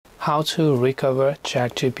How to recover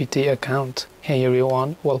ChatGPT account. Hey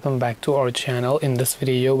everyone, welcome back to our channel. In this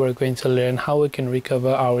video we're going to learn how we can recover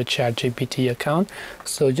our ChatGPT account,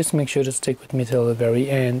 so just make sure to stick with me till the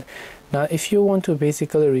very end. Now if you want to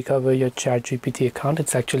basically recover your ChatGPT account,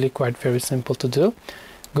 it's actually quite very simple to do.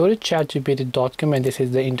 Go to chatgpt.com and this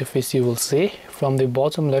is the interface you will see. From the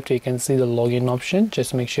bottom left you can see the login option.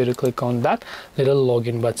 Just make sure to click on that little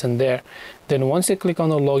login button there. Then once you click on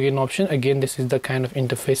the login option, again this is the kind of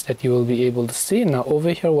interface that you will be able to see. Now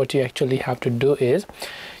over here what you actually have to do is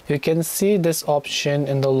you can see this option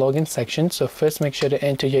in the login section. So first make sure to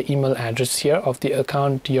enter your email address here of the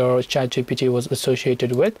account your ChatGPT was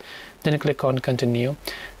associated with. Then click on continue.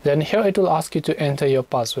 Then here it will ask you to enter your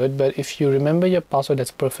password, but if you remember your password, that's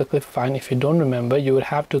perfectly fine. If you don't remember, you would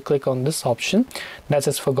have to click on this option that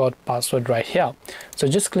says forgot password right here. So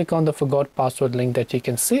just click on the forgot password link that you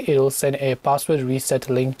can see. It will send a password reset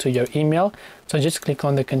link to your email. So just click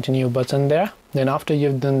on the continue button there. Then after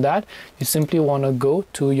you've done that, you simply want to go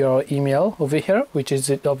to your email over here, which is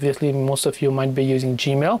it. Obviously most of you might be using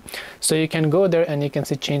Gmail, so you can go there and you can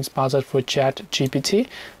see change password for ChatGPT.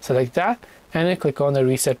 Select that and then click on the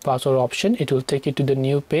reset password option. It will take you to the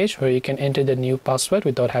new page where you can enter the new password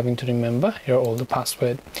without having to remember your old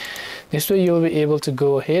password. This way you will be able to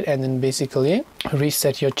go ahead and then basically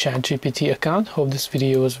reset your ChatGPT account. Hope this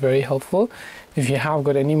video was very helpful. If you have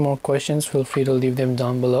got any more questions, feel free to leave them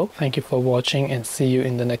down below. Thank you for watching and see you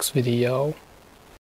in the next video.